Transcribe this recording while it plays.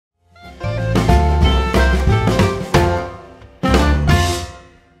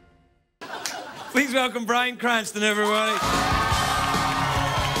Please welcome Bryan Cranston, everybody.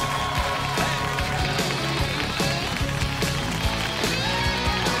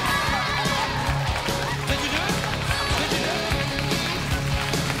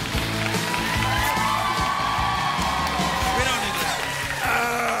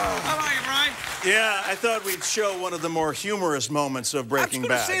 Yeah, I thought we'd show one of the more humorous moments of Breaking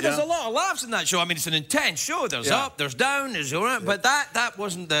Bad. I was going to say, there's a lot of laughs in that show. I mean, it's an intense show. There's up, there's down, there's around. But that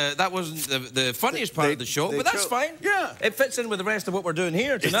wasn't the funniest part of the show. But that's fine. Yeah, it fits in with the rest of what we're doing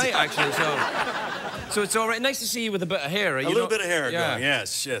here tonight, actually. So it's all right. Nice to see you with a bit of hair. A little bit of hair going.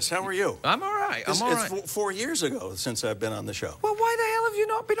 Yes, yes. How are you? I'm all right. It's 4 years ago since I've been on the show. Well, why the hell have you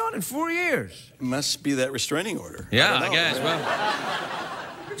not been on in 4 years? It must be that restraining order. Yeah, I guess. Well.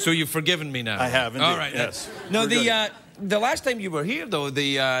 So you've forgiven me now. I have, indeed. All right. Yes. No, the last time you were here, though,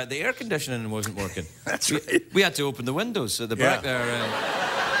 the air conditioning wasn't working. That's right. We had to open the windows at the back there.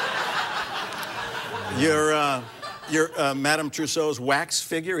 Your Madame Trousseau's wax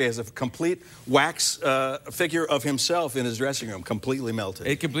figure. He has a complete wax figure of himself in his dressing room, completely melted.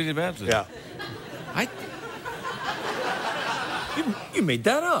 It completely melted. Yeah. You made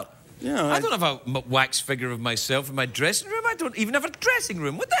that up. Yeah, I don't have a wax figure of myself in my dressing room. I don't even have a dressing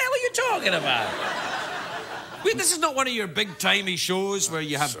room. What the hell are you talking about? Wait, this is not one of your big-timey shows where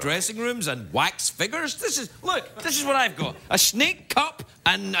you have dressing rooms and wax figures. This is what I've got. A snake cup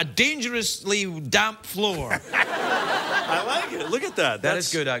and a dangerously damp floor. I like it. Look at that. That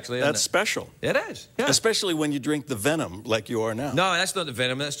is good, actually, That's special. It is. Yeah. Especially when you drink the venom like you are now. No, that's not the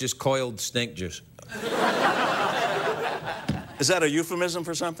venom. That's just coiled snake juice. Is that a euphemism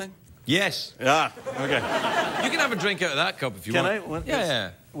for something? Yes. Yeah, okay. You can have a drink out of that cup if you want. Can I?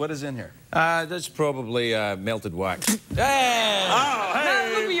 Yeah. What is in here? That's probably melted wax. Hey! Oh, hey! Now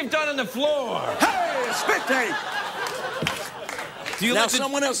look what you've done on the floor. Hey, spit tape! Now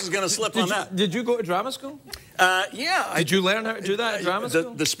someone else is going to slip on that. Did you go to drama school? Yeah. Did you learn how to do that at drama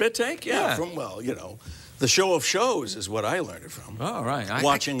school? The spit take? Yeah. From, well, you know, the show of shows is what I learned it from. Oh, right.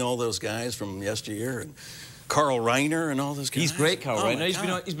 Watching all those guys from yesteryear and Carl Reiner and all those guys. He's great, Carl Reiner.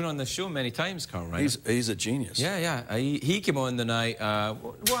 He's been on the show many times, Carl Reiner. He's a genius. Yeah. He came on the night.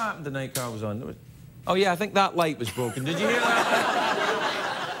 What happened the night Carl was on? Oh, yeah, I think that light was broken. Did you hear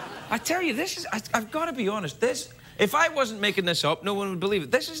that? I tell you, I've got to be honest. If I wasn't making this up, no one would believe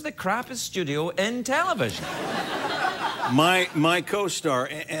it. This is the crappiest studio in television. My co-star,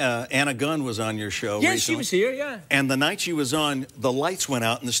 Anna Gunn, was on your show recently. Yes, she was here, yeah. And the night she was on, the lights went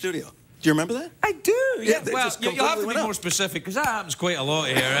out in the studio. Do you remember that? I do, yeah. Well, you'll have to be more specific, because that happens quite a lot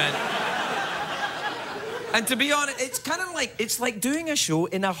here. And to be honest, it's kind of like doing a show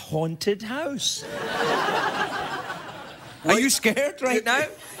in a haunted house. Are you scared right now?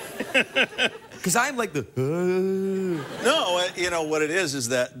 Because I'm like the... No, you know, what it is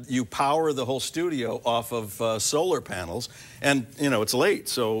that you power the whole studio off of solar panels, and, you know, it's late,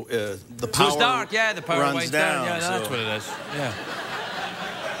 so the power it's dark, yeah, the power runs down. Yeah, that's what it is, yeah.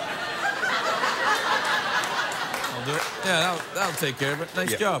 I'll do it. Yeah, that'll take care of it.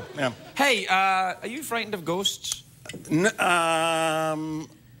 Nice job. Yeah. Hey, are you frightened of ghosts?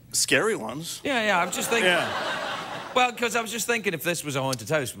 Scary ones. Yeah, I was just thinking... Yeah. Well, because I was just thinking, if this was a haunted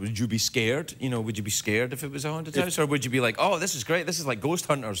house, would you be scared? You know, would you be scared if it was a haunted house? Or would you be like, oh, this is great. This is like Ghost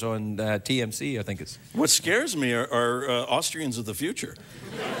Hunters on TMC, I think it's... What scares me are Austrians of the future.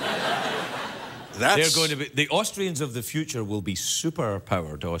 They're going to be... The Austrians of the future will be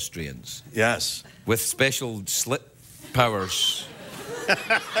super-powered Austrians. Yes. With special slit powers.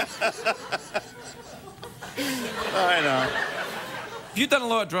 I know. Have you done a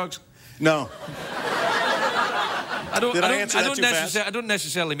lot of drugs? No. I don't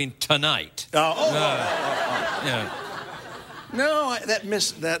necessarily mean tonight. Yeah. No, that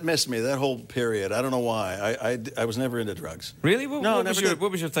missed me, that whole period. I don't know why. I was never into drugs. Really? What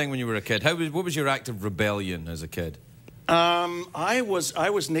was your thing when you were a kid? What was your act of rebellion as a kid? I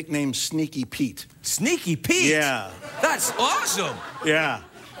was nicknamed Sneaky Pete. Sneaky Pete? Yeah. That's awesome. Yeah.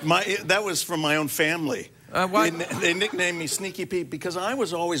 That was from my own family. Why? They nicknamed me Sneaky Pete because I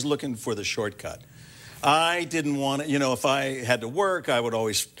was always looking for the shortcut. I didn't want to, you know, if I had to work, I would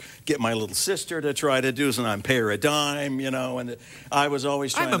always get my little sister to try to do something, and pay her a dime, you know, and I was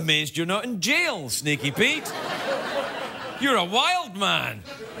always trying I'm amazed you're not in jail, Sneaky Pete. You're a wild man.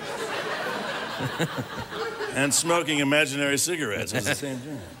 And smoking imaginary cigarettes was the same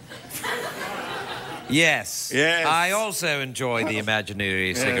thing. Yes. Yes. I also enjoy the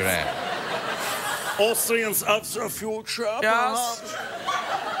imaginary cigarette. Austrians of the future, perhaps?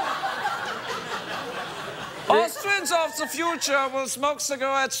 Austrians of the future will smoke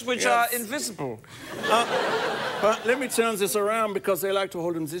cigarettes which are invisible. But let me turn this around because they like to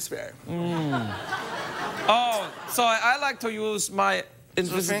hold them this way. Oh, so I like to use my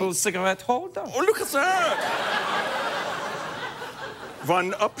invisible cigarette holder. Oh, look at that!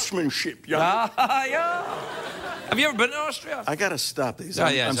 Von Upsmanship, yeah. Yeah. Have you ever been to Austria? I gotta stop these. Oh,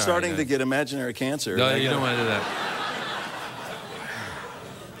 I'm starting to get imaginary cancer. No, you don't want to do that.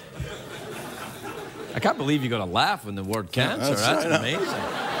 I can't believe you got to laugh when the word cancer. That's amazing.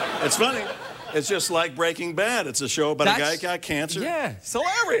 It's funny. It's just like Breaking Bad. It's a show about a guy who got cancer. Yeah. It's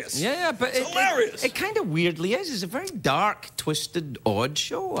hilarious. Yeah, but it's hilarious. It kind of weirdly is. It's a very dark, twisted, odd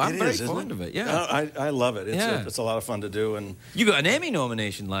show. I'm very fond of it, yeah. I love it. It's a lot of fun to do. And you got an Emmy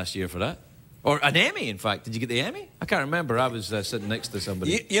nomination last year for that. Or an Emmy, in fact. Did you get the Emmy? I can't remember. I was sitting next to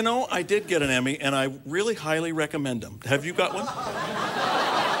somebody. You know, I did get an Emmy, and I really highly recommend them. Have you got one?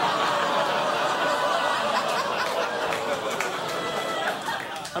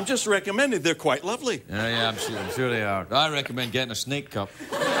 I'm just recommending. They're quite lovely. Yeah, I'm sure they are. I recommend getting a snake cup.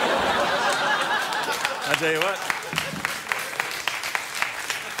 I tell you what.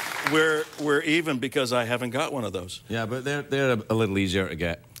 We're even because I haven't got one of those. Yeah, but they're a little easier to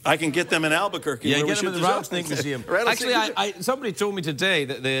get. I can get them in Albuquerque. Yeah, get them in the Rattlesnake Museum. Actually, somebody told me today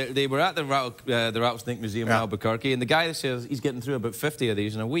that they were at the Rattlesnake Museum in Albuquerque, and the guy says he's getting through about 50 of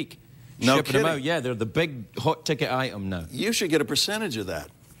these in a week. No shipping kidding. them out. Yeah, they're the big hot ticket item now. You should get a percentage of that.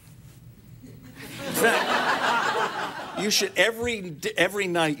 In fact, you should every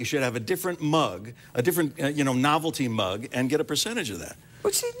night you should have a different mug, a different novelty mug, and get a percentage of that.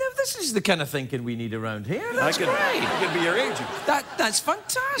 Well, see, now this is the kind of thinking we need around here. That's great. I could be your agent. That's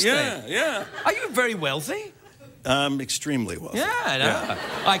fantastic. Yeah. Are you very wealthy? Extremely wealthy. Yeah.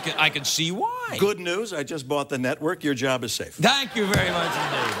 I can see why. Good news, I just bought the network. Your job is safe. Thank you very much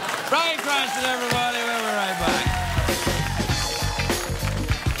indeed. Bryan Cranston, everybody. We'll be right back.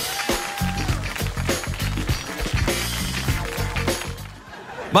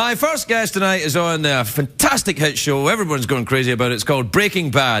 My first guest tonight is on a fantastic hit show. Everyone's going crazy about it. It's called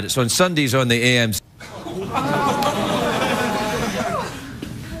Breaking Bad. It's on Sundays on the AMC.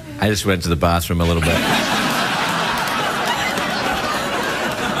 I just went to the bathroom a little bit.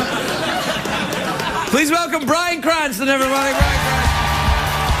 Please welcome Bryan Cranston, everybody. Bryan Cranston.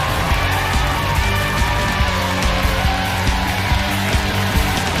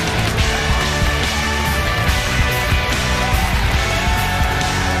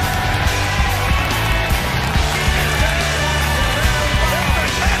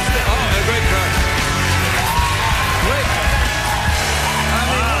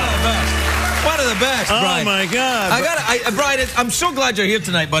 Best, Bryan. Oh my God! Bryan, I'm so glad you're here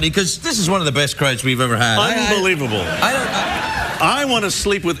tonight, buddy, because this is one of the best crowds we've ever had. Unbelievable! I want to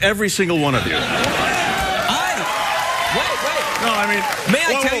sleep with every single one of you. Wait. No, I mean, may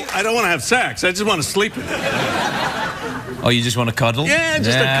I tell you? I don't want to have sex. I just want to sleep with you. Oh, you just want to cuddle? Yeah,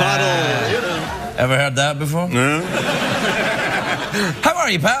 just a cuddle. You know. Ever heard that before? No. How are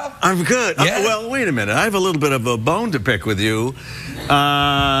you, pal? I'm good. Yeah? Well, wait a minute. I have a little bit of a bone to pick with you.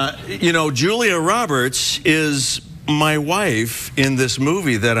 Julia Roberts is my wife in this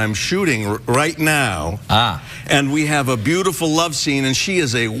movie that I'm shooting right now. And we have a beautiful love scene, and she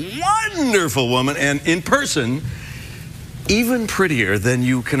is a wonderful woman, and in person, even prettier than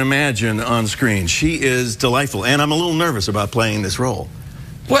you can imagine on screen. She is delightful, and I'm a little nervous about playing this role.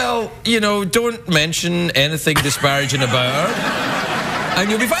 Well, don't mention anything disparaging about her. And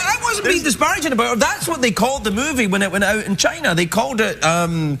you'll be fine. I wasn't being disparaging about her. That's what they called the movie when it went out in China. They called it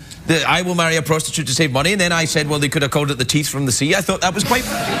I Will Marry a Prostitute to Save Money. And then I said, well, they could have called it The Teeth from the Sea. I thought that was quite...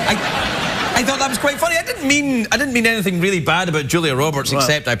 I thought that was quite funny. I didn't mean anything really bad about Julia Roberts,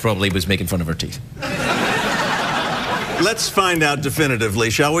 except I probably was making fun of her teeth. Let's find out definitively,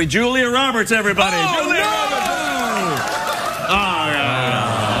 shall we? Julia Roberts, everybody. Oh, Julia no! Roberts.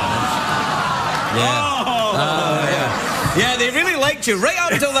 Yeah, they really liked you right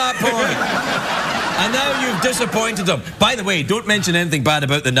up until that point. And now you've disappointed them. By the way, don't mention anything bad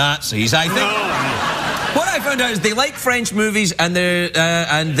about the Nazis. I think... What I found out is they like French movies and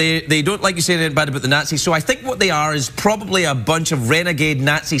they don't like you saying anything bad about the Nazis. So I think what they are is probably a bunch of renegade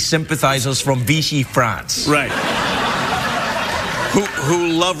Nazi sympathizers from Vichy, France. Right. Who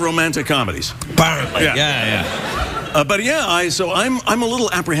love romantic comedies. Apparently. Yeah. But yeah, so I'm a little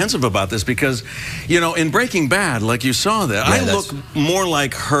apprehensive about this because, in Breaking Bad, like you saw that, I look more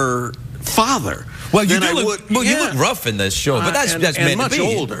like her father. Well, you look rough in this show, but that's meant much to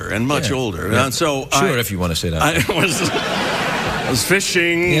be. older and much older. Yeah. And so sure, if you want to say that. I was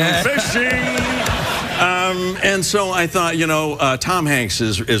fishing, fishing. And so I thought, you know, Tom Hanks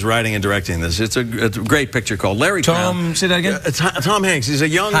is writing and directing this. It's a great picture called Larry Crown. Say that again? Tom Hanks. He's a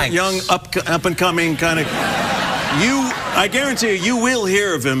young up and coming kind of. I guarantee you will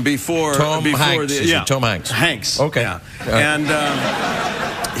hear of him before. Tom Hanks. Tom Hanks. Hanks. Okay. Yeah. And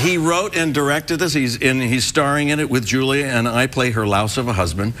he wrote and directed this. He's starring in it with Julia, and I play her louse of a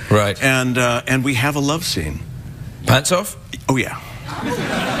husband. Right. And we have a love scene. Pants off? Oh yeah.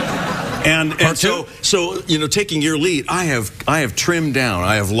 And so you know, taking your lead, I have trimmed down.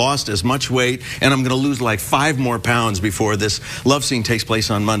 I have lost as much weight, and I'm going to lose like 5 more pounds before this love scene takes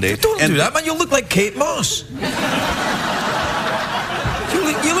place on Monday. Don't do that, man. You'll look like Kate Moss.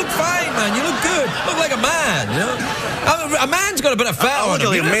 You look fine, man. You look good. You look like a man. You know? A man's got a bit of fat on him.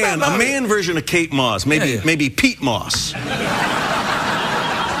 Like a man version of Kate Moss. Maybe Pete Moss.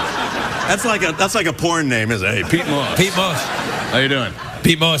 That's like a porn name, isn't it? Hey, Pete Moss. Pete Moss. How you doing?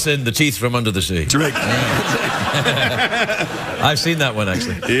 Pete Moss in The Teeth from Under the Sea. Right. I've seen that one,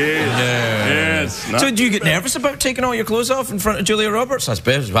 actually. Yes. So do you get nervous about taking all your clothes off in front of Julia Roberts? I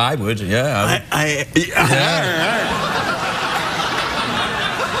suppose I would, yeah.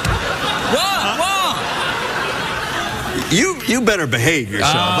 You better behave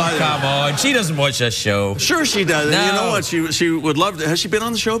yourself. Oh, come on. She doesn't watch this show. Sure she does. No. You know what? She would love to. Has she been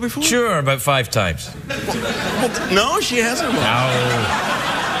on the show before? Sure, about 5 times. No, she hasn't.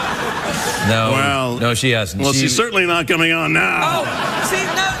 No. Well, no, she hasn't. Well, she's certainly not coming on now. Oh, see,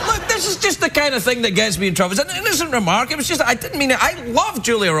 now, look, this is just the kind of thing that gets me in trouble. It's an innocent remark. It was just, I didn't mean it. I love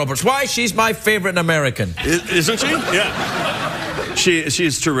Julia Roberts. Why? She's my favorite American. Isn't she? Yeah.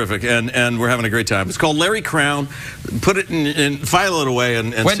 She's terrific, and we're having a great time. It's called Larry Crown. Put it in file it away,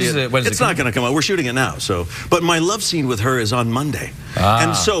 and see it. It's not going to come out. We're shooting it now. But my love scene with her is on Monday.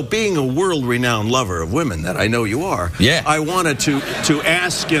 And so, being a world-renowned lover of women that I know you are, I wanted to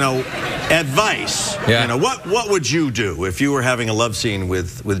ask, you know, advice. Yeah. You know, what would you do if you were having a love scene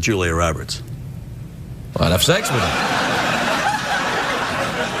with Julia Roberts? Well, I'd have sex with her.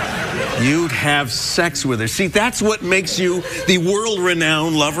 You'd have sex with her. See, that's what makes you the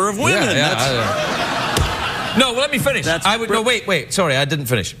world-renowned lover of women. No, well, let me finish. No, wait. Sorry, I didn't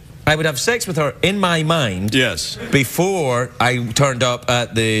finish. I would have sex with her in my mind. Yes. Before I turned up to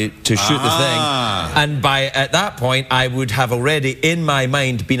shoot the thing, and at that point I would have already in my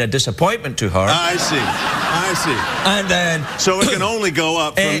mind been a disappointment to her. I see. And then so it can only go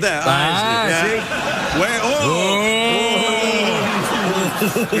up from there. See?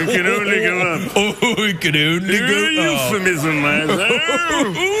 It can only go up. It can only go up. Euphemism, man.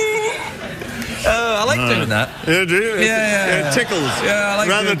 I like doing that. You do? Yeah. It tickles. Yeah, I like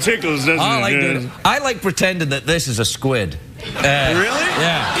rather tickles, doesn't it? I like doing it. I like pretending that this is a squid. Really?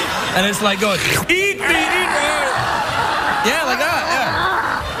 Yeah. And it's like going, eat me, eat me. Yeah, like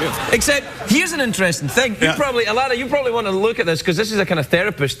that, yeah. Except, here's an interesting thing. You probably want to look at this, because this is a kind of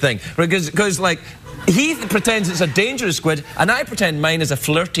therapist thing. Because like, he pretends it's a dangerous squid, and I pretend mine is a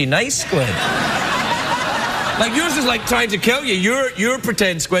flirty, nice squid. Like, yours is like trying to kill you. Your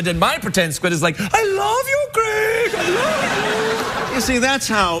pretend squid, and my pretend squid is like, I love you, Greg. I love you. You see, that's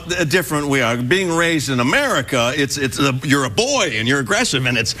how different we are. Being raised in America, you're a boy and you're aggressive,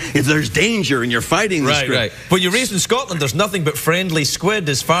 and there's danger and you're fighting the squid. Right. But you're raised in Scotland. There's nothing but friendly squid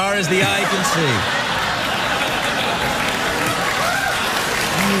as far as the eye can see.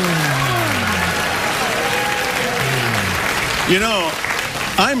 You know,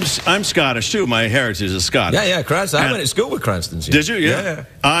 I'm Scottish too. My heritage is Scottish. Yeah, Cranston. I went to school with Cranstons. Did you? Yeah.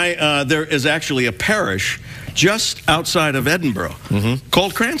 There is actually a parish just outside of Edinburgh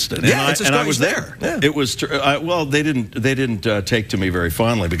called Cranston. Yeah, and I was there. Yeah. It was well, they didn't take to me very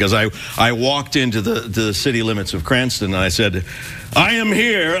fondly, because I walked into the city limits of Cranston and I said, I am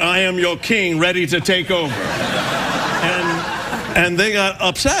here. I am your king, ready to take over. And they got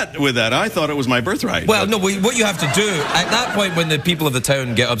upset with that. I thought it was my birthright. Well, no, what you have to do, at that point when the people of the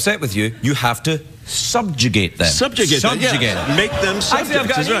town get upset with you, you have to subjugate them. Subjugate them. Make them subject. Actually, I've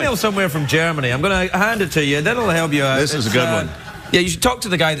got an email somewhere from Germany. I'm going to hand it to you. That'll help you out. This is a good one. Yeah, you should talk to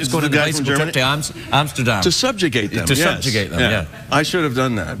the guy that's going on the bicycle trip to Amsterdam. To subjugate them. Subjugate them, yeah. I should have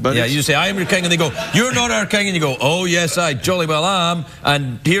done that. But yeah, you say, I am your king, and they go, you're not our king, and you go, oh, yes, I jolly well am,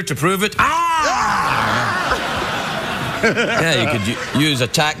 and here to prove it, yeah, you could use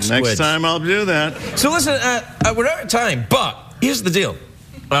attack squid. Next time I'll do that. So listen, we're out of time, but here's the deal.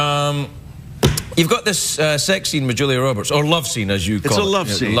 You've got this sex scene with Julia Roberts, or love scene, as you call it. It's a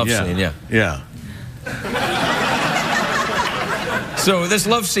love scene. Love scene, yeah. So this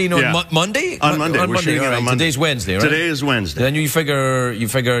love scene on Monday? On Monday. On We're Monday. shooting it on Monday. Today's Wednesday, right? Today is Wednesday. Then you figure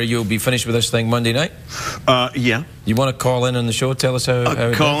you'll be finished with this thing Monday night? Yeah. You want to call in on the show? Tell us how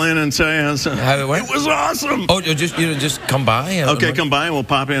it call in and say how it went. It was awesome. Oh, you just come by. Okay, come by and we'll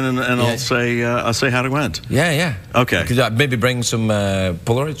pop in and I'll say how it went. Yeah, yeah. Okay. Could maybe bring some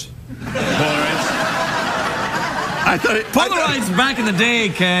Polaroids? Polaroids. Polaroids back in the day,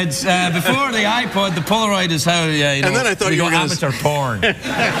 kids. Before the iPod, the Polaroid is how you know. And then I thought you were going amateur porn. And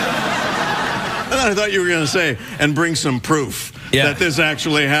then I thought you were going to say, and bring some proof that this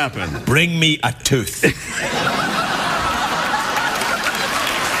actually happened. Bring me a tooth.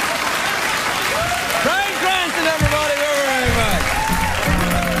 Bryan Cranston, everybody, very much.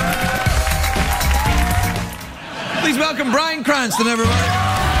 Please welcome Bryan Cranston, everybody.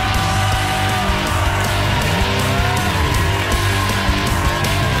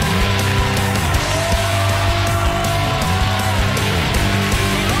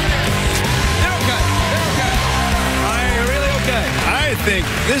 I think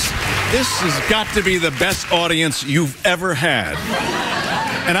this has got to be the best audience you've ever had.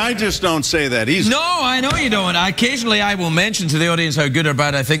 And I just don't say that easily. No, I know you don't. Occasionally I will mention to the audience how good or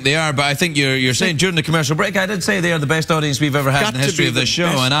bad I think they are, but I think you're saying during the commercial break, I did say they are the best audience we've ever had in the history of this show,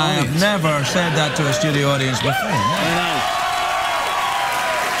 and I have never said that to a studio audience before.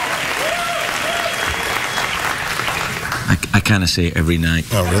 I kind of say it every night.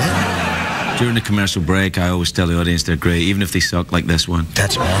 Oh, really? During the commercial break, I always tell the audience they're great, even if they suck like this one.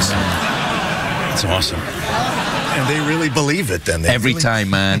 That's awesome. That's awesome. And they really believe it then. Every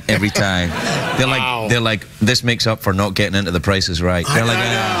time, man. Every time. They're like, this makes up for not getting into The Price is Right. They're like,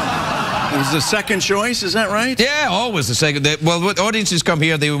 it was the second choice, is that right? Yeah, always the second. Well, what audiences come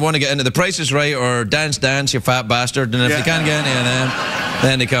here, they want to get into The Price is Right or Dance Dance, you fat bastard. And if they can't get in,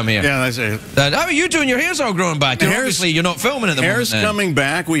 then they come here. Yeah, that's it. How are you doing? Your hair's all growing back. Obviously, you're not filming at the moment. Hair's coming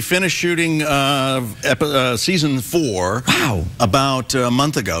back. We finished shooting season 4 about a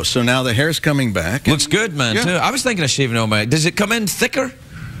month ago. So now the hair's coming back. Looks good, man, too. I was thinking of shaving all my... Does it come in thicker?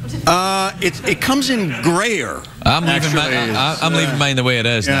 It comes in grayer. I'm leaving mine the way it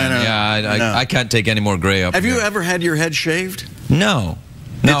is. I can't take any more gray up. Have you ever had your head shaved? No.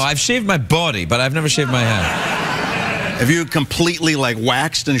 No, I've shaved my body, but I've never shaved my head. Have you completely like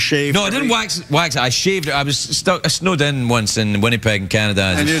waxed and shaved? No, I didn't wax. I shaved. I was snowed in once in Winnipeg, in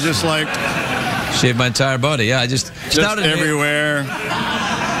Canada. And you just like shaved my entire body. Yeah, I just started everywhere.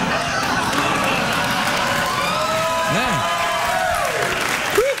 Yeah.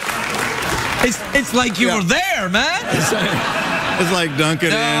 It's like you were there, man. It's like dunking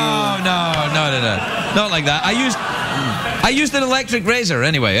in. No, not like that. I used an electric razor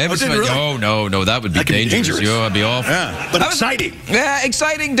anyway. Really? Oh, no, that would be dangerous. Yeah, that'd be awful. Yeah, but exciting. Yeah,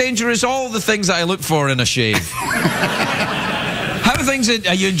 exciting, dangerous, all the things that I look for in a shave. How are things?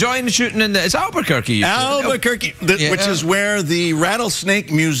 Are you enjoying shooting in it's Albuquerque? Albuquerque, which is where the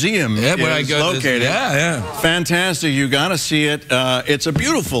Rattlesnake Museum is located. Yeah. Fantastic. You got to see it. It's a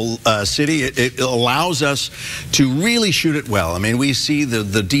beautiful city. It allows us to really shoot it well. I mean, we see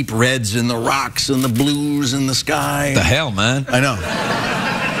the deep reds in the rocks and the blues in the sky. The hell, man. I know.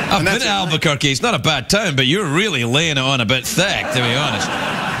 I've been to Albuquerque. It's not a bad town, but you're really laying it on a bit thick, to be honest.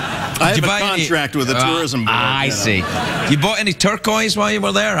 I have a contract with the tourism board. I see. You bought any turquoise while you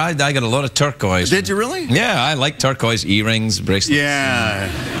were there? I got a lot of turquoise. Did you really? Yeah, I like turquoise earrings, bracelets. Yeah.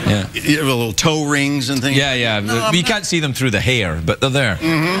 You have little toe rings and things. Yeah. No, you can't see them through the hair, but they're there.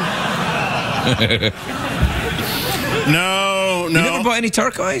 No. You never bought any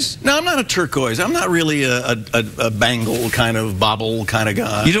turquoise? No, I'm not a turquoise. I'm not really a bangle kind of bobble kind of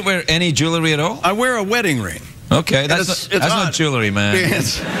guy. You don't wear any jewelry at all? I wear a wedding ring. Okay, that's not jewelry, man.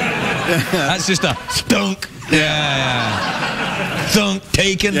 That's just a stunk. Yeah. Thunk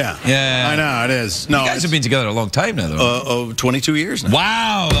taken. Yeah. I know, it is. No, you guys have been together a long time now, though. 22 years now.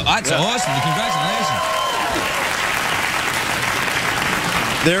 Wow, that's awesome. Congratulations.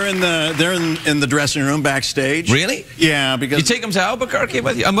 They're in the dressing room backstage. Really? Yeah, because you take them to Albuquerque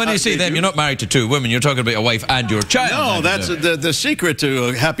with you. And when you say them, you're not married to 2 women. You're talking about a wife and your child. No, that's the secret to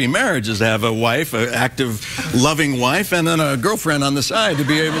a happy marriage is to have a wife, an active, loving wife, and then a girlfriend on the side to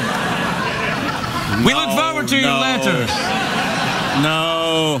be able. We look forward to your letters.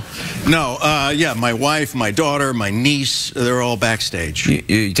 No, yeah, my wife, my daughter, my niece, they're all backstage.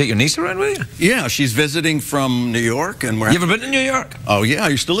 You take your niece around with you? Yeah, she's visiting from New York. And you ever been to New York? Oh, yeah, I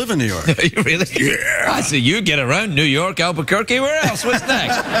used to live in New York. You really? Yeah. I see you get around New York, Albuquerque, where else? What's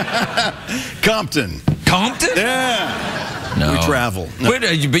next? Compton. Compton? Yeah. No. We travel. No.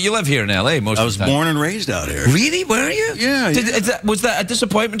 But you live here in L.A. most I of was the time. born and raised out here. Really? Were you? Yeah. Was that a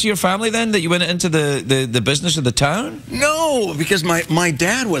disappointment to your family then, that you went into the business of the town? No, because my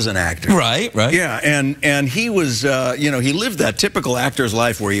dad was an actor. Right. Yeah, and he was, he lived that typical actor's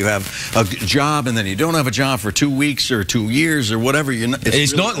life where you have a job and then you don't have a job for 2 weeks or 2 years or whatever.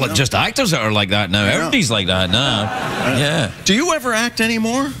 It's really, not like just actors that are like that now. Everybody's like that now. Yeah. Do you ever act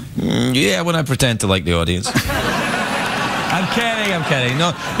anymore? Yeah, when I pretend to like the audience. I'm kidding.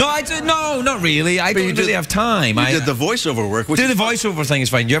 No, not really. I don't really have time. You did the voiceover work. The voiceover thing is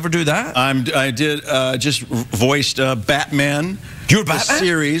fine. You ever do that? I did just voiced Batman. You're Batman?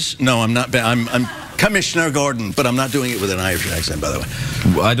 Series. No, I'm not. I'm Commissioner Gordon, but I'm not doing it with an Irish accent, by the way.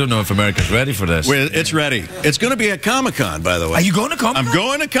 Well, I don't know if America's ready for this. Well, it's ready. It's going to be at Comic-Con, by the way. Are you going to Comic-Con? I'm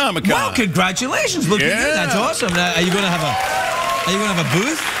going to Comic-Con. Wow, congratulations! Look at you. That's awesome. Now, are you going to have a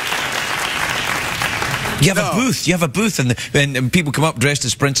booth? You have a booth, and people come up dressed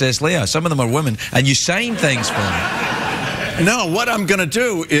as Princess Leia. Some of them are women, and you sign things for them. No, what I'm going to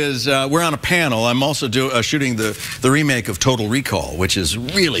do is we're on a panel. I'm also shooting the remake of Total Recall, which is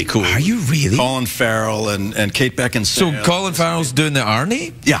really cool. Are you really? Colin Farrell and Kate Beckinsale. So Colin Farrell's doing the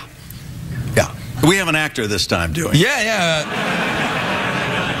Arnie? Yeah. We have an actor this time doing it. Yeah.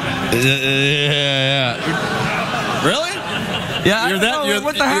 Really? Yeah.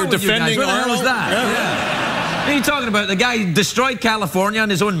 What the hell? You're defending What the hell was that? Yeah. What are you talking about? The guy destroyed California in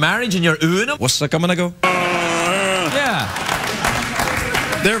his own marriage, and you're oohing him? What's that coming to go? Yeah.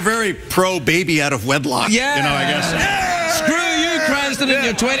 They're very pro-baby out of wedlock. Yeah. I guess. Yeah. Screw you, Cranston, in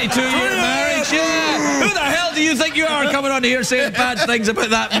your 22-year marriage. Yeah. Who the hell do you think you are coming on here saying bad things about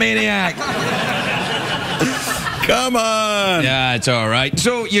that maniac? Come on. Yeah, it's all right.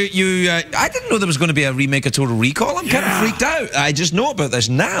 So I didn't know there was going to be a remake of Total Recall. I'm kind of freaked out. I just know about this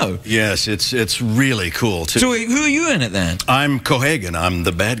now. Yes, it's really cool too. So who are you in it then? I'm Cohagen. I'm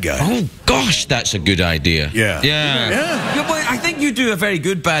the bad guy. Oh gosh, that's a good idea. Yeah. But I think you do a very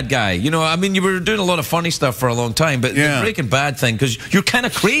good bad guy. You were doing a lot of funny stuff for a long time, but the Breaking Bad thing, because you're kind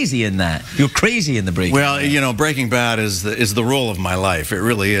of crazy in that. You're crazy in the Breaking Bad. Well, Breaking Bad is the role of my life. It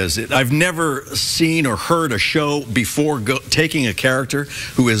really is. I've never seen or heard a show before taking a character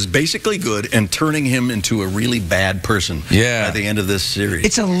who is basically good and turning him into a really bad person at the end of this series.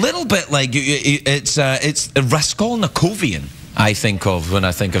 It's a little bit like it's Raskolnikovian, I think of when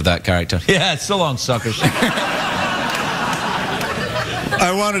I think of that character. Yeah, so long, suckers.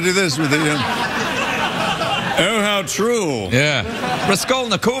 I want to do this with it. Oh, how true. Yeah.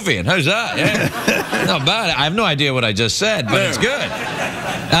 Raskolnikovian, how's that? Yeah. Not bad. I have no idea what I just said, but it's good.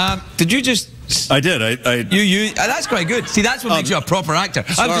 Did you just... I did. That's quite good. See, that's what makes you a proper actor.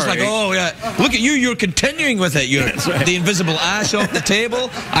 Sorry. I'm just like, oh, yeah. Look at you. You're continuing with it. You're the invisible ash off the table.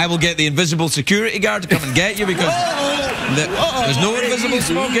 I will get the invisible security guard to come and get you because there's no invisible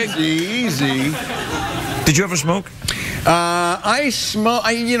smoking. Easy. Did you ever smoke? I smoke.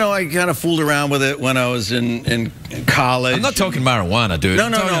 I kind of fooled around with it when I was in college. I'm not talking marijuana, dude. No.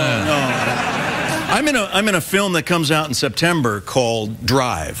 I'm in a film that comes out in September called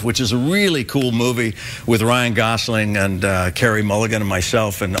Drive, which is a really cool movie with Ryan Gosling and Carey Mulligan and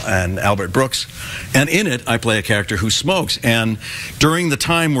myself and Albert Brooks. And in it, I play a character who smokes. And during the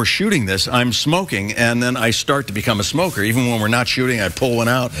time we're shooting this, I'm smoking, and then I start to become a smoker. Even when we're not shooting, I pull one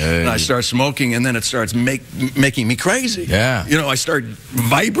out, and I start smoking, and then it starts making me crazy. Yeah. I start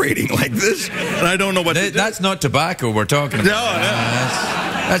vibrating like this, and I don't know what to do. That's not tobacco we're talking about. No.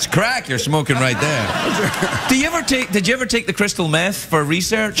 That's crack you're smoking right there. Did you ever take the crystal meth for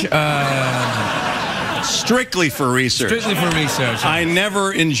research? Strictly for research. Strictly for research. I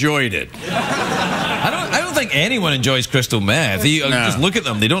never enjoyed it. I don't think anyone enjoys crystal meth. Just look at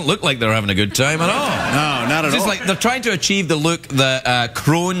them. They don't look like they're having a good time at all. No, not at all. It's like they're trying to achieve the look that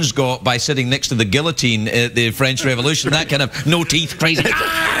Chron's got by sitting next to the guillotine at the French Revolution. That kind of no teeth crazy.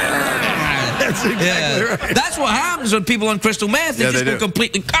 That's exactly right. That's what happens when people on crystal meth. They just go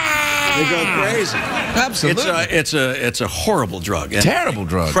completely. They go crazy. Absolutely. It's a horrible drug. Terrible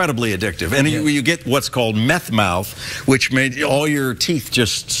drug. Incredibly addictive. And you get what's called meth mouth, which made all your teeth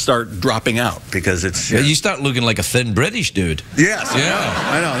just start dropping out because it's... You start looking like a thin British dude. Yes.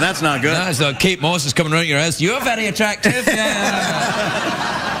 Yeah. I know. That's not good. No, so Kate Moss is coming around your house. You're very attractive.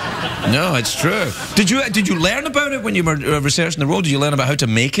 Yeah. No, it's true. Did you learn about it when you were researching the role? Did you learn about how to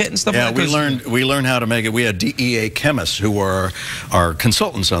make it and stuff like that? Yeah, we learned how to make it. We had DEA chemists who were our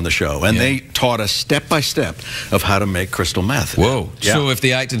consultants on the show, and they taught us step by step of how to make crystal meth. Whoa. Yeah. So if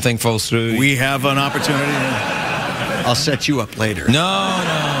the acting thing falls through... We have an opportunity. I'll set you up later. No.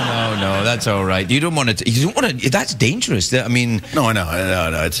 no, that's all right. You don't want to. You don't want to. That's dangerous. I mean, No, I know.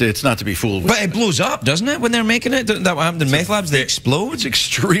 No. It's not to be fooled with. but it blows up, doesn't it? When they're making it, doesn't that what happened in meth labs? They explode. It's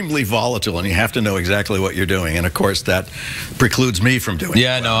extremely volatile, and you have to know exactly what you're doing. And of course, that precludes me from doing it.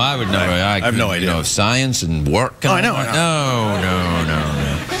 Yeah, no, I would never. I have no idea. You know, science and work. And Oh, I know. No.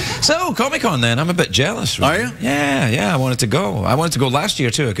 So Comic-Con, then I'm a bit jealous. Really. Are you? Yeah. I wanted to go. I wanted to go last year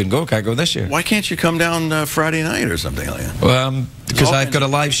too. I couldn't go. Can't go this year. Why can't you come down Friday night or something like that? Because I've got a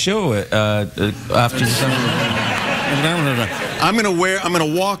live show after the summer. I'm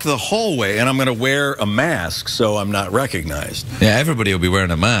gonna walk the hallway, and I'm gonna wear a mask so I'm not recognized. Yeah, everybody will be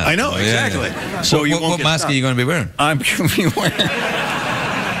wearing a mask. I know, exactly. So you won't what get mask stopped. are you going to be wearing? I'm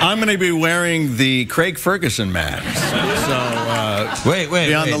going to be wearing the Craig Ferguson mask. So Wait.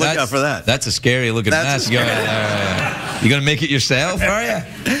 be on the lookout for that. That's a scary looking That's mask. You going to make it yourself, are you?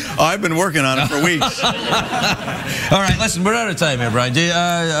 Oh, I've been working on it for weeks. All right, listen, we're out of time here, Brian.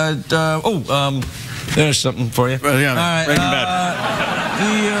 There's something for you. Well, yeah, all right, Breaking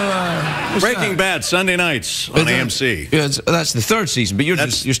Bad. Breaking Bad, Sunday nights on AMC. Yeah, that's the third season, but you're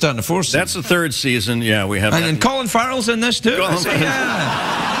starting the fourth season. That's the third season. Yeah, we have. And Colin Farrell's in this too.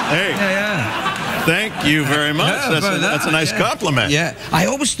 Hey. Yeah. Thank you very much. Yeah, that's a nice compliment. Yeah, I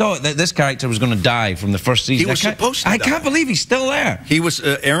always thought that this character was going to die from the first season. He was supposed to die. I can't believe he's still there. He was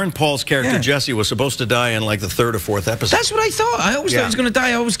Aaron Paul's character, Yeah. Jesse, was supposed to die in like the third or fourth episode. That's what I thought. I always thought he was going to die.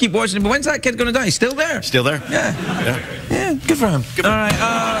 I always keep watching him. But when's that kid going to die? He's still there. Still there? Yeah, good for him. All right.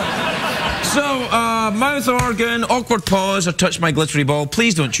 So, mouth organ, awkward pause, or touch my glittery ball.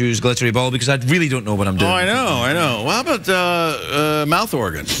 Please don't choose glittery ball because I really don't know what I'm doing. Oh, I know. Well, how about mouth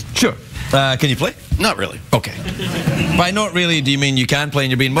organ? Sure. Can you play? Not really. Okay. By not really, do you mean you can play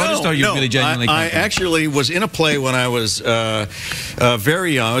and you're being modest, or you really genuinely I can't play? actually was in a play when I was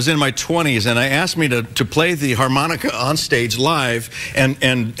very young. I was in my 20s, and I asked me to play the harmonica on stage live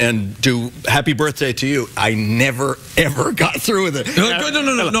and do Happy Birthday to You. I never, ever got through with it.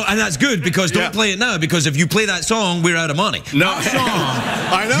 No, and that's good, because don't play it now, because if you play that song, we're out of money. No. That song,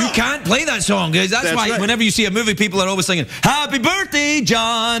 I know. you can't play that song. That's why right. whenever you see a movie, people are always singing, Happy Birthday,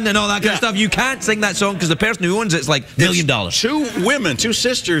 John, and all that kind of stuff. You can't sing that song because the person who owns it's like $1 million. Two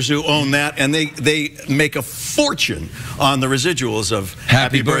sisters who own that, and they make a fortune on the residuals of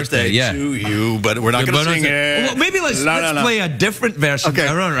Happy Birthday to You, but we're not going to sing it. Well, maybe let's play a different version. Okay.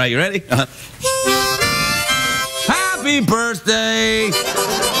 All right, you ready? Happy birthday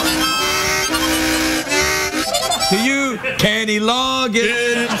to you, Kenny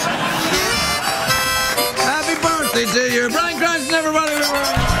Loggins. Happy birthday to you, Bryan Cranston, everybody.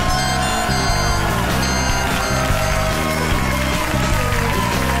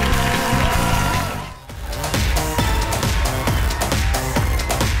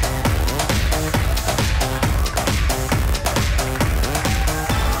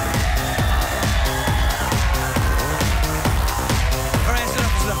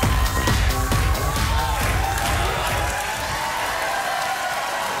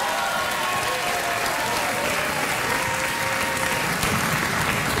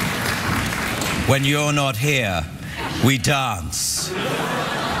 When you're not here, we dance.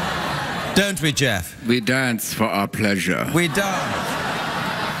 Don't we, Jeff? We dance for our pleasure. We dance.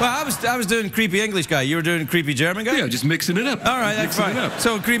 Well, I was doing creepy English guy. You were doing creepy German guy? Yeah, just mixing it up. All right, that's fine.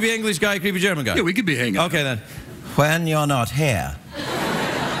 So creepy English guy, creepy German guy. Yeah, we could be hanging out. Okay, then. When you're not here,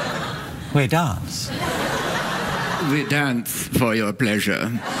 we dance. We dance for your pleasure.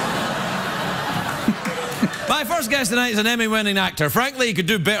 My first guest tonight is an Emmy-winning actor. Frankly, he could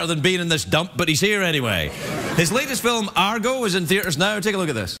do better than being in this dump, but he's here anyway. His latest film, Argo, is in theaters now. Take a look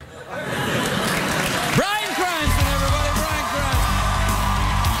at this. Bryan Cranston, everybody. Bryan Cranston.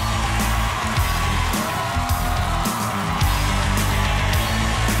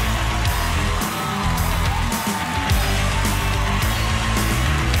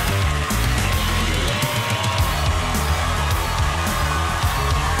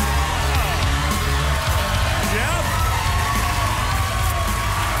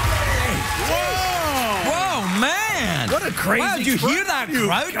 What a crazy Wow, did you hear that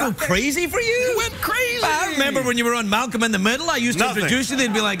crowd go crazy for you? You went crazy. I remember when you were on Malcolm in the Middle, I used to introduce you,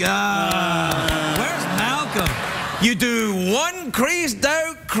 they'd be like, where's Malcolm? You do one crazed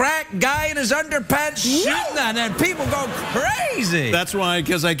out crack guy in his underpants shooting that, and people go crazy. That's why,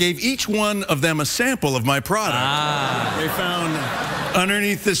 because I gave each one of them a sample of my product. They found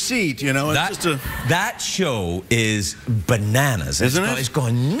underneath the seat, you know. It's just a... That show is bananas. Isn't it? It's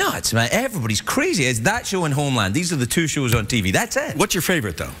going nuts, man. Everybody's crazy. It's that show and Homeland. These are the two shows on TV. That's it. What's your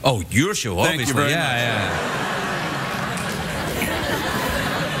favorite, though? Oh, your show, obviously. Thank you very much. Yeah.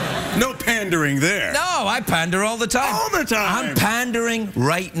 No panic. pandering there. No, I pander all the time. All the time. I'm pandering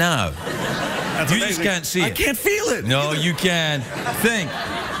right now. That's you amazing. just can't see it. I can't feel it. No, you can. Think.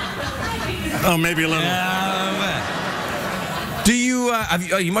 Oh, maybe a little. Do you,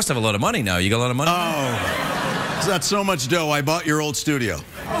 you must have a lot of money now. You got a lot of money? Oh, that's so much dough. I bought your old studio.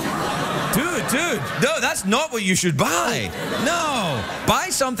 Dude, no, that's not what you should buy. No, buy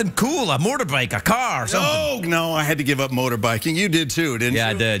something cool, a motorbike, a car, something. No, I had to give up motorbiking. You did too, didn't you? Yeah,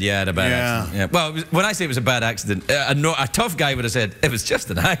 I did. Yeah, I had a bad accident. Yeah. Well, when I say it was a bad accident, a tough guy would have said, it was just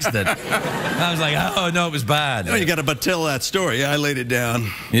an accident. I was like, oh, no, it was bad. No, you got to tell that story. Yeah, I laid it down.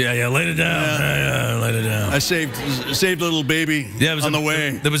 Yeah, laid it down. Yeah, laid it down. I saved a little baby on the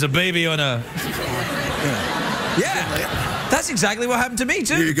way. There was a baby on a... Yeah. That's exactly what happened to me,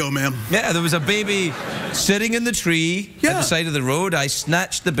 too. Here you go, ma'am. Yeah, there was a baby sitting in the tree at the side of the road. I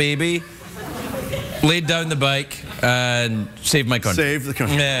snatched the baby, laid down the bike, and saved my country. Saved the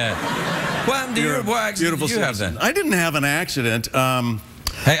country. Yeah. What happened to you? What accident did you have then? I didn't have an accident.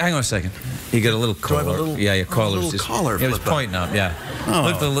 Hey, hang on a second. You got a little collar. Yeah, your collar was just... collar it was pointing up, yeah. Oh,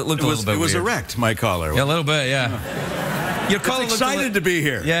 looked a little bit It was weird. erect, my collar. Yeah, a little bit, yeah. Your collar It's excited to be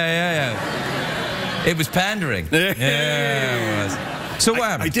here. Yeah. It was pandering. Yeah, it was. So what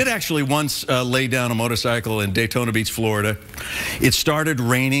happened? I did actually once lay down a motorcycle in Daytona Beach, Florida. It started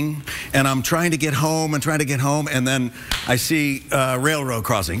raining, and I'm trying to get home, and then I see railroad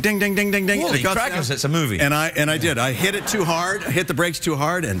crossing. Ding, ding, ding, ding, ding. Holy crackers, it's a movie. And I did. I hit it too hard. I hit the brakes too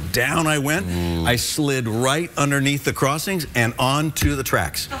hard, and down I went. Ooh. I slid right underneath the crossings and onto the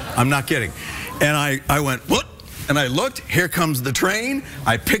tracks. I'm not kidding. And I went, what? And I looked, here comes the train.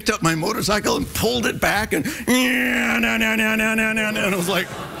 I picked up my motorcycle and pulled it back, and and I was like,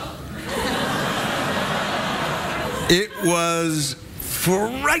 it was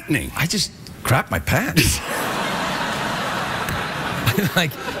frightening. I just crapped my pants.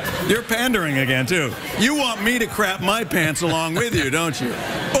 Like, you're pandering again, too. You want me to crap my pants along with you, don't you?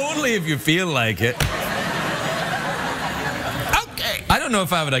 Only if you feel like it. I don't know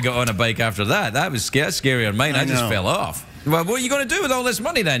if I would have got on a bike after that. That was scary on mine. I just fell off. Well, what are you going to do with all this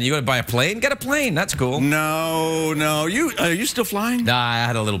money then? You going to buy a plane? Get a plane. That's cool. No. Are you still flying? Nah, I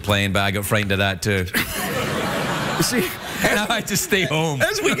had a little plane, but I got frightened of that too. See, now I just stay home.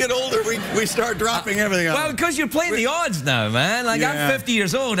 As we get older, we start dropping everything out. Well, because you're playing the odds now, man. Like, I'm 50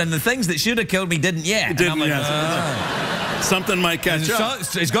 years old, and the things that should have killed me didn't yet. Didn't yet. Something might catch up.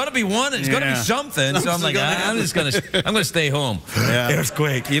 It's got to be one. It's got to be something. So I'm like, I'm gonna stay home. Yeah.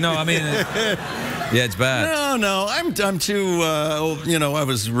 Earthquake. You know, I mean, yeah, it's bad. No. I'm too. I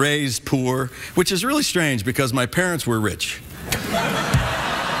was raised poor, which is really strange because my parents were rich.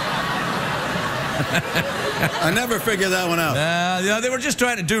 I never figured that one out. They were just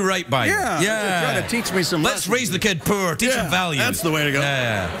trying to do right by you. Yeah. Trying to teach me some lessons. Let's raise the kid poor. Teach him values. That's the way to go.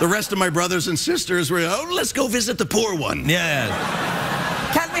 Yeah. The rest of my brothers and sisters were, let's go visit the poor one. Yeah.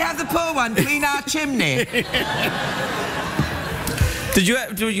 Can we have the poor one clean our chimney? Did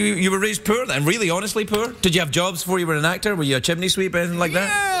you were raised poor then? Really, honestly poor? Did you have jobs before you were an actor? Were you a chimney sweep, anything like that?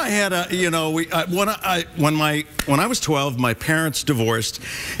 Yeah, I had when I was 12, my parents divorced,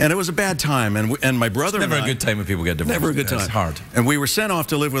 and it was a bad time. And my brother it's never a good time when people get divorced. Never a good time. It's hard. And we were sent off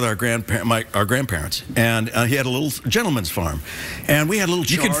to live with our grandparents, and he had a little gentleman's farm, and we had a little.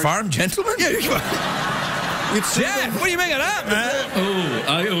 You can farm gentlemen? Yeah. Jeff, what do you make of that, man? Oh,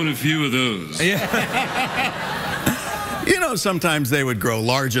 I own a few of those. Yeah. Sometimes they would grow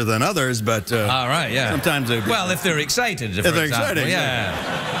larger than others, but all right, yeah. Sometimes they. Well, if they're excited, if they're excited,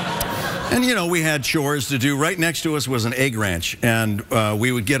 yeah. And we had chores to do. Right next to us was an egg ranch, and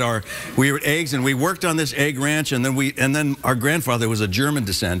we would get we were eggs, and we worked on this egg ranch, and then our grandfather was a German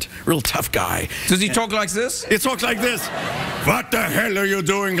descent, real tough guy. Does he talk like this? He talks like this. What the hell are you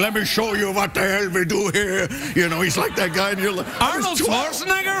doing? Let me show you what the hell we do here. He's like that guy, and you're like, Arnold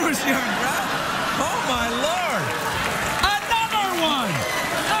Schwarzenegger was your. Oh my Lord!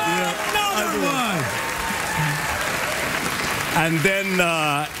 And then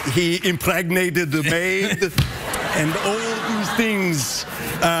he impregnated the maid and all these things.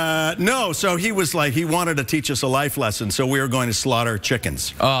 So he was like, he wanted to teach us a life lesson, so we were going to slaughter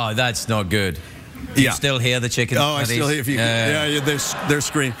chickens. Oh, that's not good. Do you still hear the chickens? Oh, I still hear. They're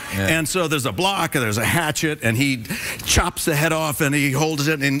screaming. Yeah. And so there's a block, and there's a hatchet, and he chops the head off, and he holds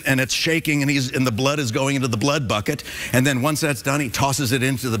it, and it's shaking, and the blood is going into the blood bucket. And then once that's done, he tosses it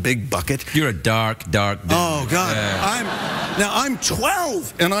into the big bucket. You're a dark dude. Oh God! I'm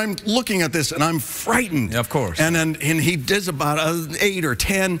 12, and I'm looking at this, and I'm frightened. Of course. And he does about 8 or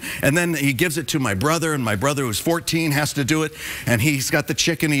 10, and then he gives it to my brother, and my brother, who's 14, has to do it, and he's got the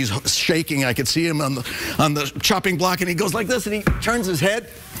chicken. He's shaking. I could see him on the chopping block, and he goes like this, and he turns his head,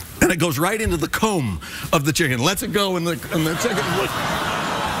 and it goes right into the comb of the chicken. Lets it go, and the chicken looks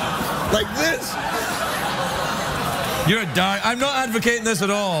like this. You're a dark. I'm not advocating this at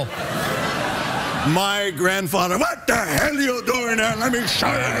all. My grandfather, what the hell are you doing there? Let me show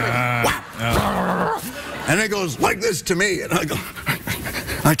you. And it goes like this to me, and I go,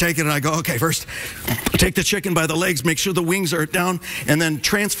 I take it and I go, okay, first take the chicken by the legs, make sure the wings are down, and then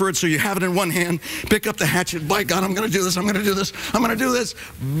transfer it so you have it in one hand, pick up the hatchet, by God, I'm going to do this, I'm going to do this, I'm going to do this.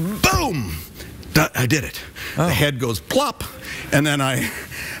 Boom! I did it. Oh. The head goes plop, and then I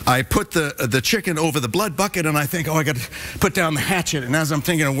put the chicken over the blood bucket, and I think, oh, I got to put down the hatchet. And as I'm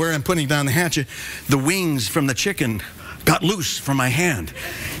thinking of where I'm putting down the hatchet, the wings from the chicken got loose from my hand,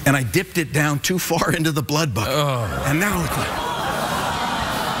 and I dipped it down too far into the blood bucket. Oh. And now it's like...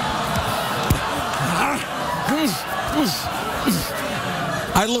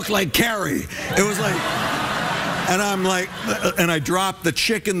 I look like Carrie. It was like... And I'm like, and I dropped the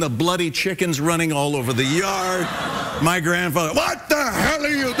chicken, the bloody chicken's running all over the yard. My grandfather, what the hell are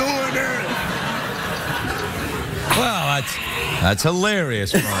you doing there? Well, that's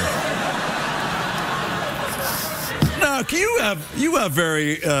hilarious, Brian. Now, you have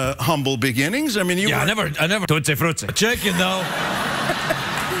very humble beginnings. I mean, you. Yeah, I never. Tutti frutti. Chicken though.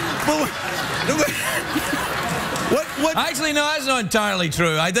 What? Actually, no, that's not entirely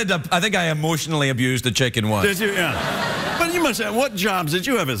true. I think I emotionally abused the chicken once. Did you? Yeah. But you must have. What jobs did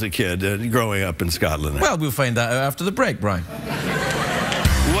you have as a kid growing up in Scotland? Well, we'll find out after the break, Brian.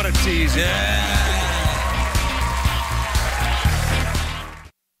 What a tease! Yeah.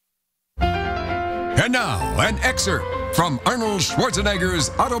 And now, an excerpt from Arnold Schwarzenegger's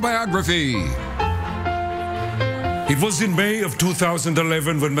autobiography. It was in May of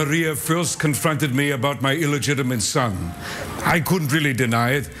 2011 when Maria first confronted me about my illegitimate son. I couldn't really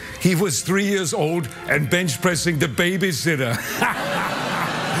deny it. He was 3 years old and bench pressing the babysitter.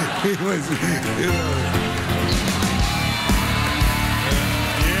 He was, you know.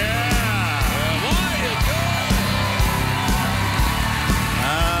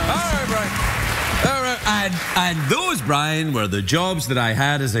 All right. And those, Brian, were the jobs that I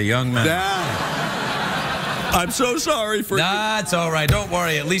had as a young man. I'm so sorry for you. That's all right. Don't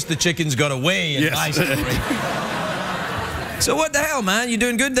worry. At least the chicken's got away in my story. So what the hell, man? You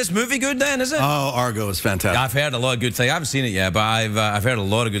doing good? This movie good then, is it? Oh, Argo is fantastic. I've heard a lot of good things. I haven't seen it yet, but I've heard a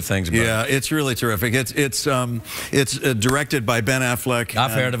lot of good things about it. Yeah, it's really terrific. It's directed by Ben Affleck.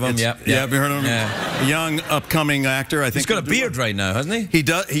 I've heard of him. Yeah, have you heard of him? Yeah. A young upcoming actor. I think he's got a beard right now, hasn't he? He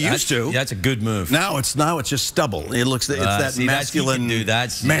does. He used to. Yeah, that's a good move. Now it's just stubble. It looks. It's that masculine,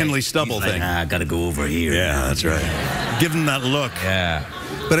 manly stubble thing. I gotta go over here. Yeah, that's right. Give him that look. Yeah.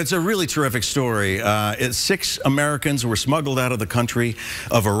 But it's a really terrific story. 6 Americans were smuggled out of the country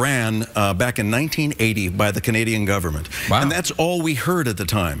of Iran back in 1980 by the Canadian government. Wow. And that's all we heard at the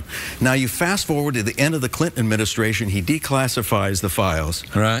time. Now you fast forward to the end of the Clinton administration, he declassifies the files.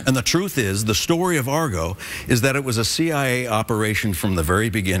 Right. And the truth is, the story of Argo is that it was a CIA operation from the very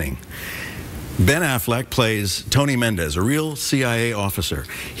beginning. Ben Affleck plays Tony Mendez, a real CIA officer.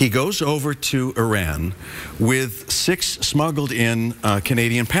 He goes over to Iran with 6 smuggled in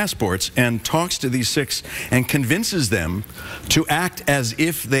Canadian passports and talks to these 6 and convinces them to act as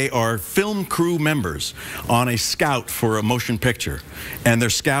if they are film crew members on a scout for a motion picture. And they're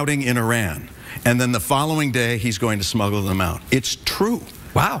scouting in Iran. And then the following day, he's going to smuggle them out. It's true.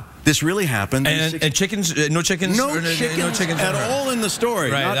 Wow. This really happened. And chickens, no chickens? No chickens at all in the story.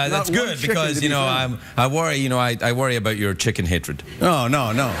 Right, that's good because, you know, I worry, you know, I worry about your chicken hatred. Oh,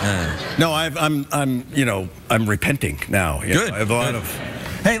 no. No, I'm repenting now. Good. I have a lot of...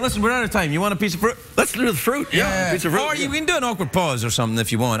 Hey, listen, we're out of time. You want a piece of fruit? Let's do the fruit. Yeah, piece of fruit. Or you can do an awkward pause or something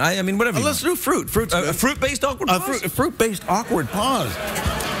if you want. I mean, whatever you want. Let's do fruit. A fruit-based awkward pause? A fruit-based awkward pause.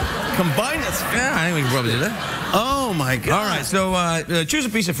 Combine it. Yeah, I think we can probably do that. Oh my God! All right, so choose a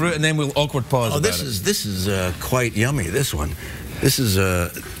piece of fruit and then we'll awkward pause. Oh, this is quite yummy. This one, this is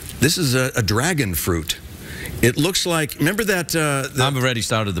a dragon fruit. It looks like. Remember that? I've already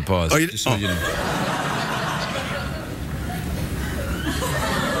started the pause. Oh, just so you know.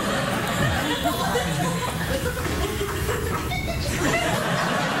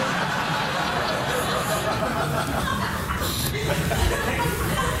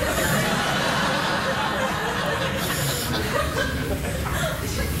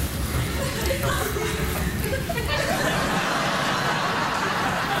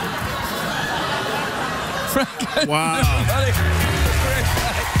 Wow.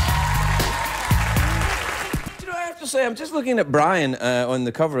 You know, I have to say, I'm just looking at Brian on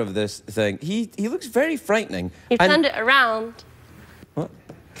the cover of this thing. He looks very frightening. You turned it around. What?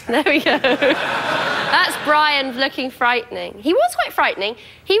 There we go. That's Bryan looking frightening. He was quite frightening.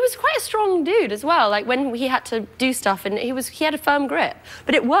 He was quite a strong dude as well, like when he had to do stuff, and he had a firm grip.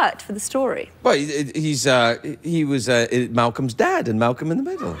 But it worked for the story. Well, he was Malcolm's dad in Malcolm in the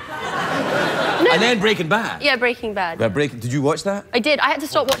Middle. No, and then Breaking Bad. Yeah, Breaking Bad. Did you watch that? I did. I had to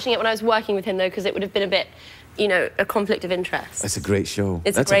stop watching it when I was working with him, though, because it would have been a bit, you know, a conflict of interest. That's a great show.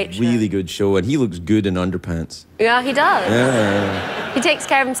 It's a great show. Really good show, and he looks good in underpants. Yeah, he does. Yeah. He takes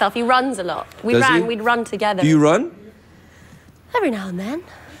care of himself. He runs a lot. We'd run together. Do you run? Every now and then.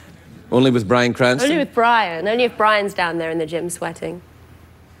 Only with Bryan Cranston? Only with Bryan. Only if Bryan's down there in the gym sweating.